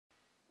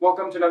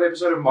Welcome to another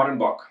episode of Modern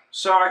Bok.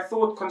 So I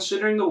thought,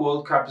 considering the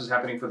World Cup is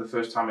happening for the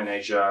first time in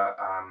Asia,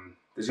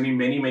 there's going to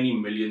be many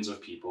millions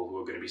of people who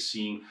are going to be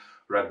seeing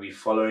rugby,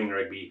 following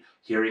rugby,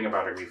 hearing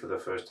about rugby for the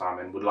first time,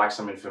 and would like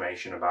some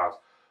information about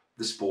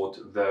the sport,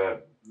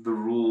 the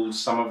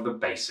rules, some of the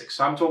basics.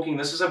 So I'm talking,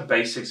 this is a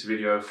basics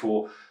video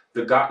for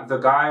the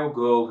guy or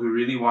girl who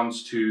really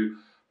wants to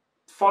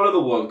follow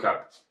the World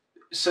Cup,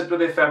 sit with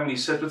their family,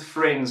 sit with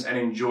friends, and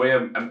enjoy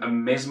a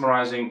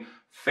mesmerizing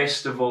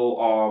festival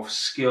of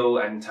skill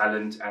and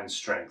talent and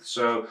strength.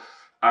 So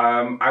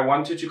I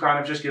wanted to kind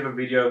of just give a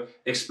video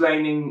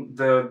explaining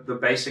the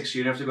basics.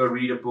 You don't have to go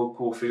read a book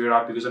or figure it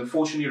out, because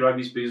unfortunately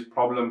rugby's biggest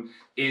problem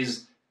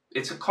is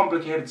it's a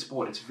complicated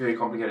sport. It's very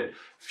complicated.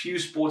 Few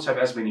sports have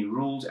as many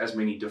rules, as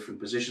many different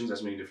positions,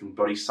 as many different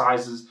body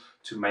sizes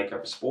to make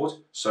up a sport.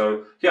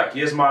 So yeah,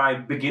 here's my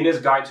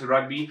beginner's guide to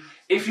rugby.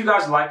 If you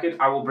guys like it,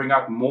 I will bring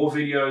out more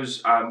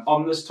videos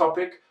on this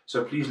topic.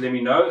 So please let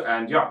me know,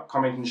 and yeah,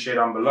 comment and share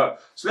down below.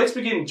 So let's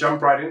begin,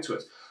 jump right into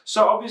it.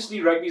 So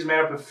obviously rugby is made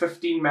up of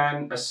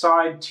 15-man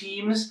aside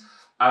teams,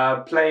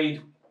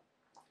 played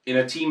in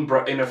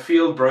a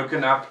field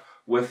broken up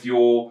with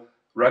the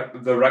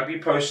rugby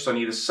posts on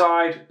either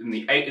side in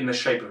the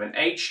shape of an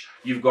H.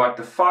 You've got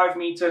the 5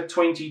 meter,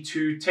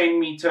 22, 10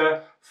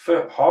 meter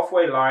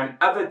halfway line,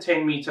 other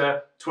 10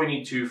 meter,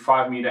 22,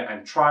 5 meter,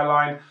 and try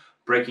line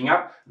breaking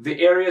up. The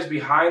areas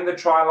behind the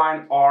try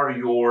line are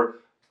your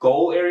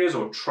goal areas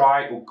or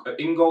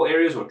in-goal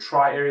areas or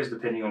try areas,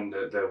 depending on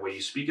the way you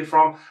speak it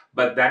from,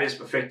 but that is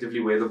effectively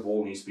where the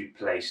ball needs to be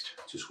placed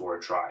to score a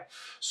try.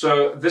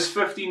 So this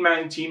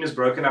 15-man team is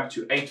broken up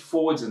to 8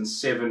 forwards and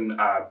 7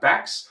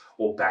 backs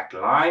or back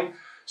line.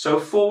 So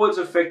forwards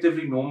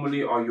effectively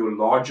normally are your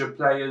larger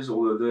players,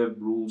 although the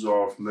rules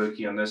are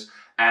murky on this,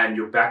 and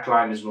your back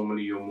line is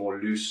normally your more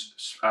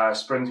loose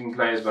sprinting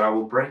players, but I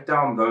will break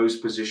down those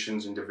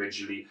positions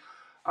individually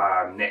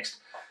next.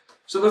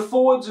 So the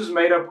forwards is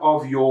made up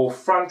of your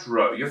front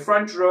row. Your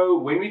front row,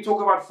 when we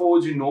talk about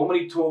forwards, you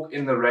normally talk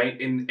in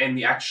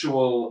the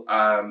actual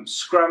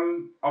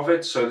scrum of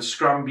it. So the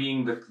scrum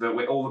being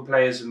where all the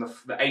players and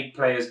the 8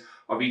 players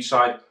of each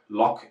side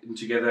lock in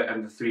together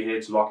and the 3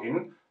 heads lock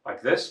in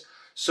like this.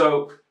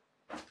 So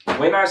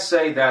when I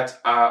say that,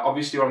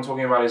 obviously what I'm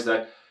talking about is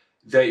that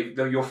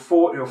your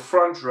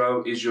front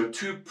row is your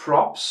 2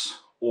 props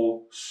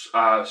or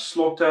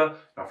slaughter,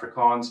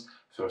 Afrikaans,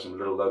 so some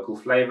little local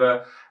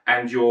flavor,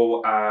 and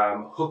your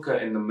hooker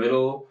in the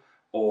middle,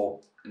 or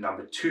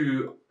number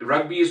 2.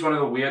 Rugby is one of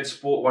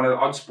the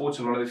odd sports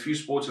and one of the few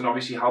sports, and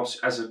obviously helps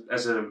as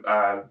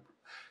a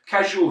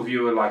casual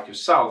viewer like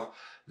yourself,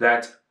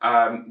 that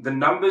the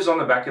numbers on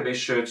the back of their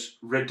shirts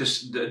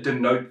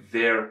denote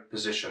their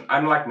position,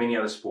 unlike many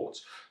other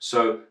sports.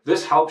 So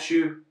this helps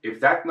you,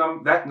 if that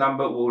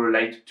number will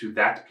relate to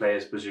that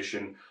player's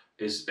position,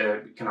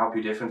 can help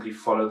you definitely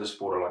follow the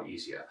sport a lot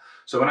easier.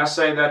 So when I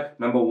say that,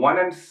 number 1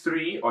 and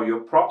 3 are your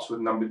props, with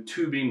number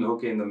 2 being the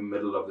hooker in the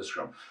middle of the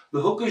scrum. The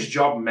hooker's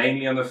job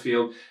mainly on the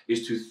field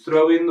is to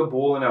throw in the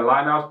ball in a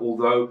line out,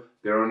 although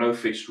there are no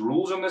fixed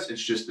rules on this.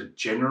 It's just the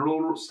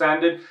general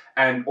standard.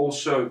 And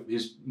also,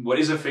 what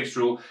is a fixed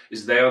rule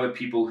is they are the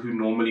people who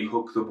normally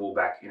hook the ball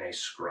back in a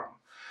scrum.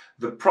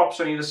 The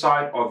props on either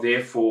side are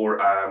there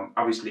for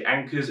obviously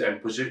anchors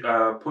and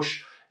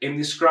push in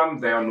the scrum.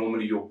 They are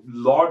normally your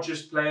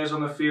largest players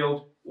on the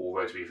field,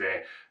 although to be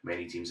fair,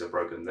 many teams have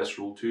broken this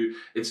rule too.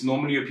 It's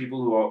normally your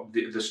people who are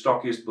the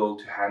stockiest build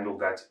to handle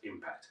that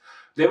impact.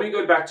 Then we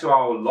go back to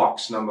our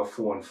locks, number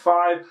 4 and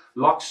 5.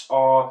 Locks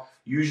are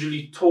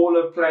usually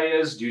taller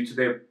players due to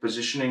their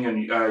positioning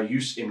and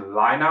use in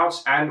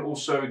lineouts, and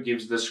also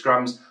gives the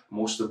scrums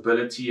more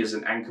stability as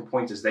an anchor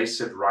point, as they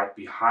sit right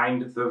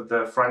behind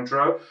the front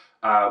row,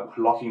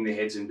 locking their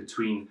heads in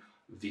between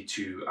the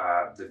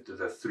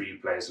 3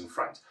 players in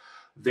front.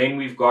 Then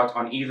we've got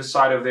on either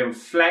side of them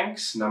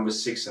flanks, number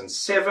 6 and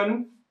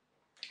 7.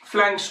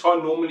 Flanks are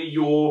normally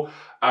your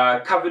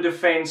cover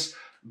defense,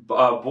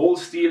 ball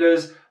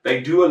stealers. They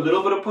do a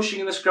little bit of pushing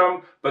in the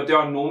scrum, but they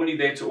are normally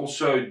there to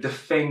also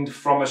defend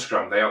from a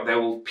scrum. They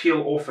will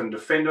peel off and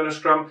defend on a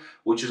scrum,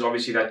 which is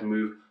obviously that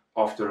move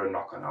after a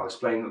knock-on. I'll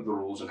explain the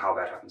rules and how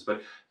that happens.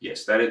 But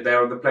yes, they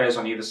are the players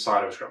on either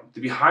side of a scrum.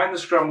 Behind the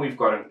scrum, we've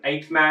got an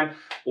 8-man,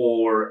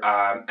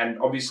 and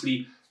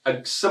obviously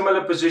a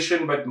similar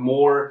position, but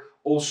more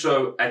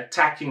also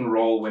attacking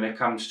role when it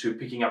comes to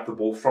picking up the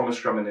ball from a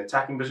scrum in the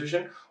attacking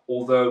position,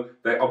 although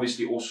they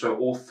obviously also,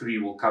 all 3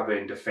 will cover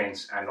in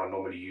defense and are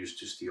normally used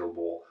to steal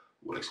ball.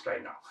 We'll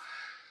explain now.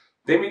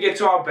 Then we get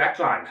to our back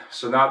line.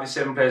 So now there's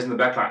 7 players in the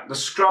back line. The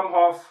scrum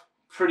half,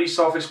 pretty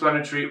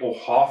self-explanatory, or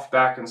half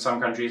back in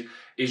some countries,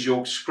 is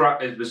your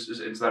scrum,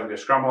 instead of your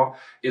scrum half,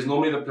 is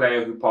normally the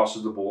player who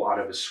passes the ball out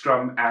of a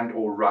scrum and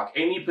or ruck.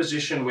 Any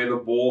position where the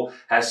ball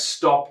has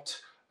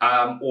stopped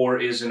or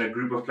is in a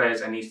group of players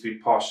and needs to be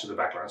passed to the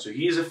back line. So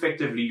he is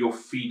effectively your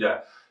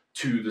feeder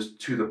to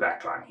the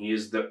back line. He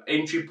is the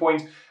entry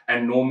point,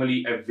 and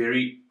normally a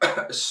very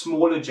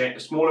smaller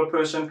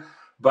person,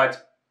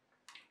 but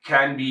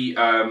can be,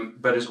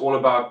 but is all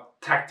about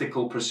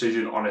tactical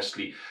precision,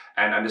 honestly,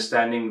 and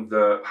understanding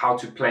how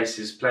to place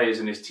his players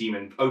in his team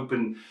and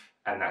open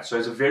and that. So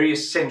it's a very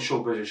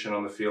essential position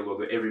on the field,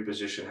 although every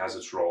position has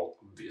its role,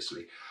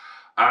 obviously.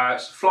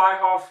 Fly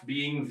half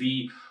being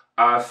the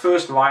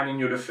first line in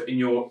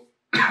your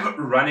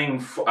running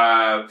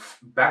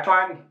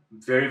backline,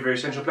 very, very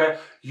essential player.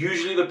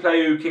 Usually the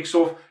player who kicks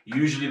off,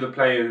 usually the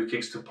player who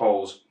kicks to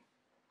poles.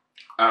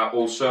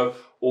 Also,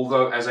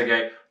 although as I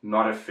gave,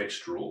 not a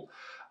fixed rule.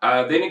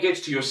 Then it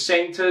gets to your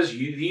centers.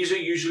 These are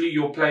usually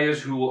your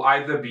players who will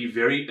either be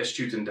very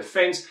astute in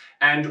defense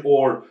and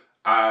or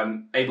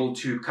able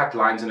to cut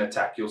lines in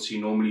attack. You'll see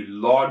normally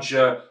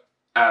larger,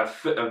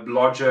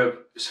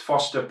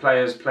 faster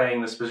players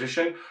playing this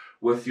position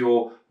with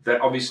that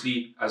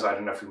obviously, as I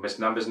don't know if we missed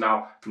numbers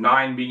now,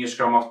 9 being your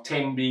scrum half,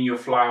 10 being your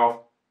fly half,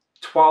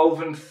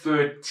 12 and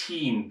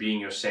 13 being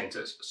your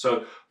centers.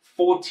 So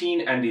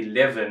 14 and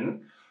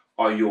 11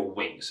 are your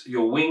wings.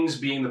 Your wings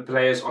being the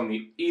players on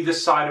the either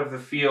side of the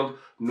field,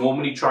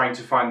 normally trying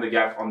to find the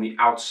gap on the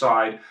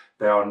outside.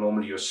 They are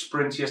normally your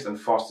sprintiest and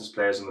fastest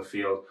players on the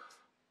field,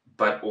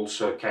 but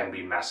also can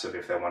be massive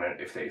if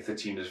the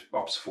team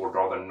opts for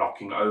rather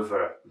knocking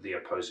over the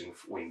opposing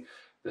wing.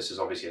 This is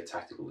obviously a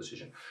tactical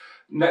decision.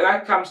 Now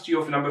that comes to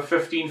your number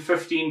 15.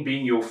 15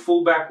 being your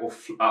fullback, or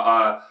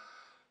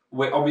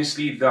where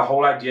obviously the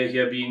whole idea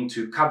here being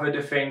to cover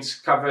defense,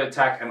 cover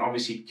attack, and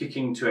obviously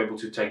kicking to able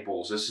to take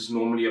balls. This is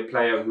normally a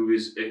player who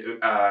is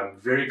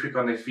very quick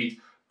on their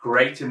feet,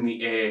 great in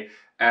the air,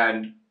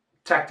 and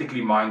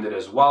tactically minded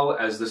as well,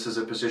 as this is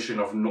a position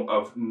of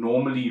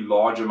normally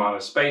large amount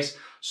of space.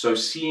 So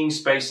seeing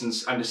space and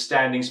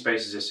understanding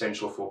space is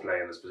essential for a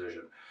player in this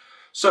position.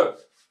 So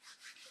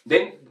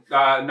then,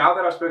 now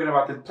that I've spoken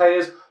about the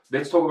players,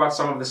 let's talk about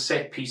some of the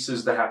set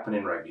pieces that happen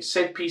in rugby.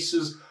 Set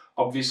pieces,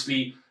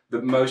 obviously,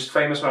 the most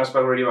famous one I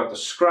spoke already about, the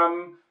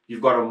scrum.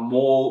 You've got a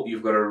maul,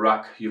 you've got a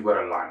ruck, you've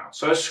got a line out.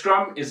 So a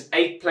scrum is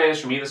 8 players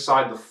from either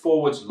side, the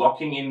forwards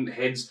locking in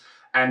heads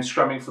and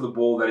scrumming for the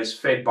ball that is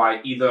fed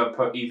by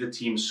either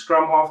team's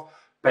scrum half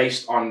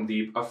based on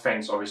the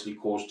offense obviously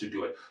caused to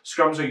do it.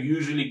 Scrums are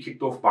usually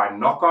kicked off by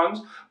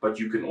knock-ons, but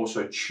you can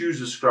also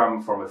choose a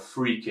scrum from a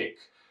free kick.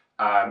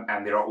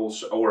 And there are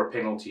also, or a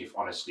penalty, if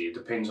honestly. It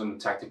depends on the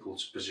tactical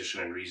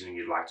position and reasoning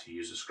you'd like to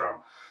use a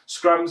scrum.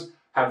 Scrums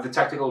have the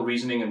tactical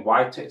reasoning, and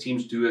why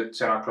teams do it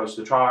set out close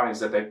to the try line is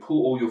that they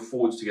pull all your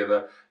forwards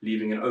together,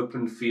 leaving an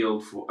open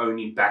field for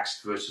only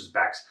backs versus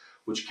backs,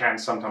 which can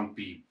sometimes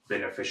be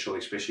beneficial,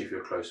 especially if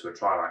you're close to a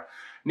try line.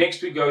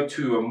 Next, we go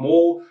to a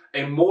maul.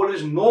 A maul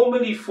is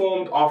normally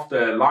formed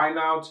after a line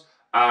out,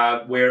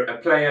 where a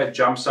player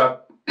jumps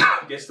up,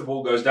 gets the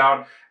ball, goes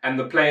down, and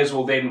the players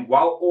will then,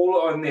 while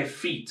all on their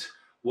feet,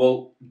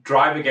 will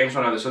drive against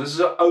one another. So this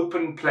is an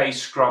open play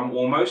scrum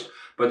almost,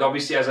 but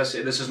obviously, as I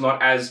said, this is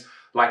not as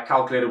like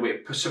calculated where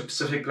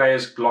specific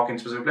players lock in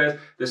specific players.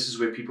 This is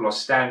where people are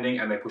standing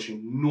and they're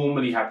pushing,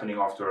 normally happening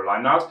after a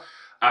line out.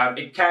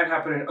 It can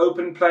happen in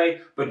open play,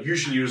 but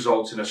usually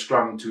results in a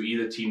scrum to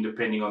either team,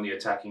 depending on the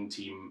attacking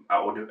team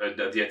or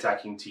the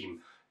attacking team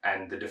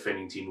and the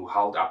defending team who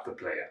held up the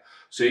player.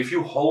 So if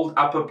you hold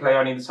up a player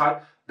on either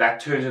side, that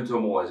turns into a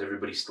maul as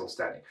everybody's still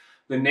standing.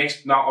 The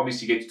next now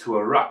obviously gets to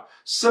a ruck.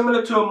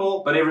 Similar to a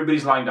maul, but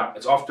everybody's lined up.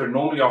 It's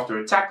normally after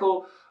a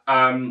tackle.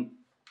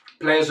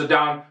 Players are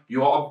down.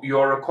 You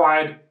are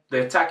required,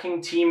 the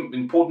attacking team,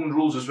 important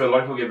rules as well, a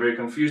lot of people get very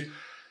confused.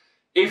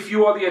 If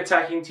you are the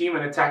attacking team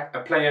and a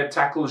player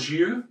tackles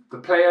you, the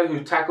player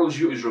who tackles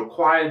you is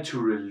required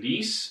to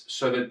release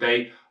so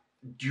that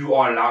you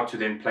are allowed to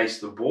then place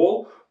the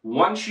ball.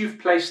 Once you've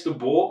placed the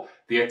ball,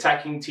 the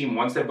attacking team,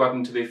 once they've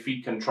gotten to their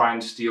feet, can try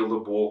and steal the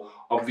ball.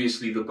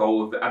 Obviously, the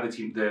goal of the other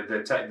team,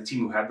 the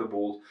team who had the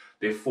ball,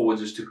 their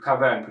forwards, is to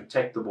cover and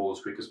protect the ball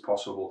as quick as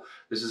possible.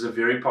 This is a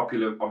very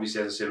popular,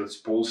 obviously, as I said,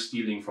 with ball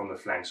stealing from the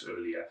flanks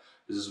earlier.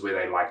 This is where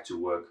they like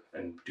to work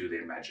and do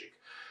their magic.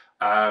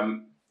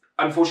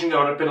 Unfortunately, a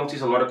lot of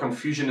penalties, a lot of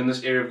confusion in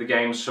this area of the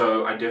game,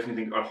 so I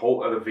definitely think a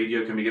whole other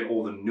video can get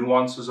all the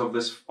nuances of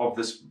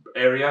this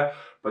area,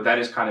 but that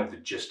is kind of the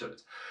gist of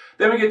it.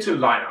 Then we get to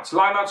lineouts.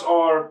 Lineouts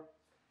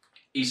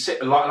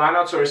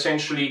are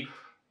essentially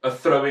a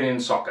throw-in in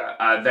soccer.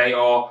 They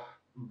are,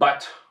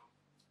 but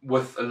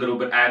with a little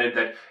bit added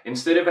that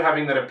instead of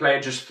having that a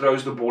player just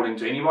throws the ball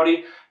into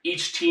anybody,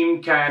 each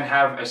team can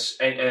have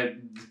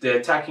the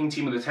attacking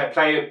team or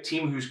the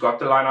team who's got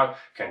the lineout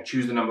can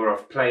choose the number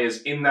of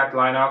players in that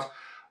lineout.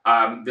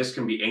 This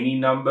can be any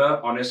number,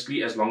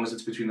 honestly, as long as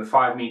it's between the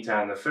 5 meter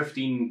and the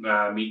 15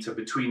 meter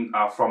between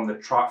from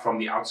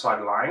the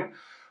outside line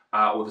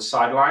or the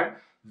sideline.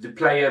 The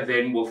player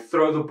then will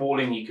throw the ball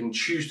in. He can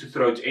choose to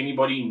throw to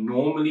anybody.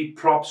 Normally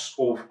props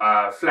or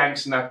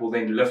flanks, and that will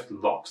then lift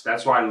locks.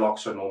 That's why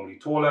locks are normally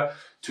taller,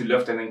 to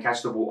lift and then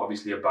catch the ball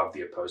obviously above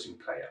the opposing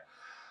player.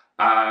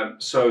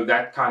 So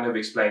that kind of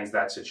explains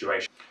that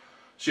situation.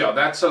 So yeah,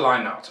 that's a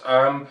line out.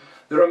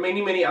 There are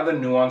many other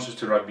nuances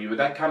to rugby, but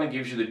that kind of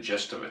gives you the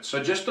gist of it.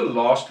 So just the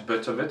last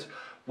bit of it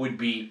would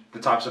be the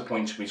types of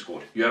points to be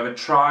scored. You have a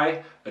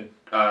try,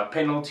 a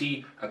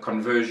penalty, a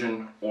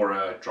conversion, or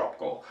a drop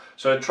goal.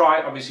 So a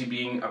try obviously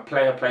being a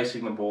player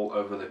placing the ball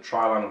over the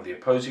try line of the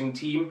opposing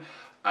team.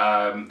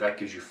 That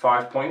gives you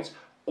 5 points.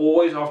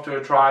 Always after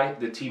a try,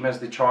 the team has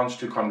the chance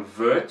to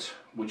convert,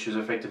 which is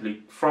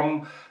effectively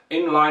from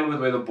in line with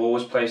where the ball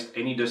was placed,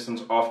 any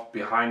distance off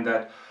behind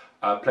that.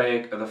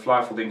 The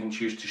fly full then can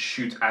choose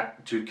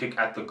to kick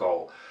at the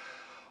goal.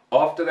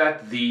 After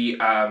that,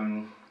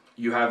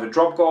 you have a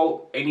drop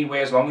goal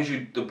anywhere as long as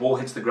the ball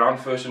hits the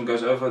ground first and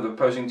goes over the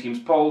opposing team's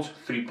poles,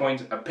 3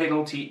 points. A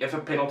penalty, if a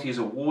penalty is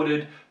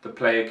awarded, the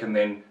player can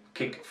then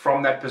kick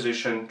from that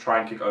position, try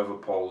and kick over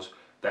poles.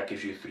 That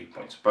gives you 3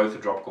 points. Both a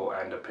drop goal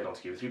and a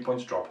penalty give you 3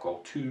 points. Drop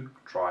goal 2,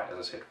 try, as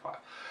I said, 5.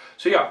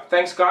 So yeah,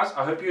 thanks guys.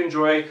 I hope you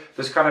enjoy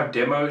this kind of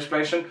demo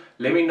explanation.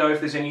 Let me know if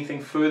there's anything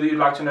further you'd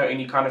like to know,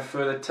 any kind of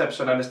further tips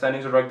and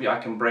understandings of rugby. I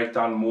can break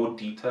down more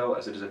detail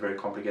as it is a very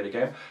complicated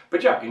game.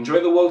 But yeah,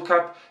 enjoy the World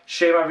Cup,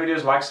 share my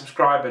videos, like,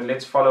 subscribe, and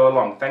let's follow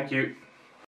along. Thank you.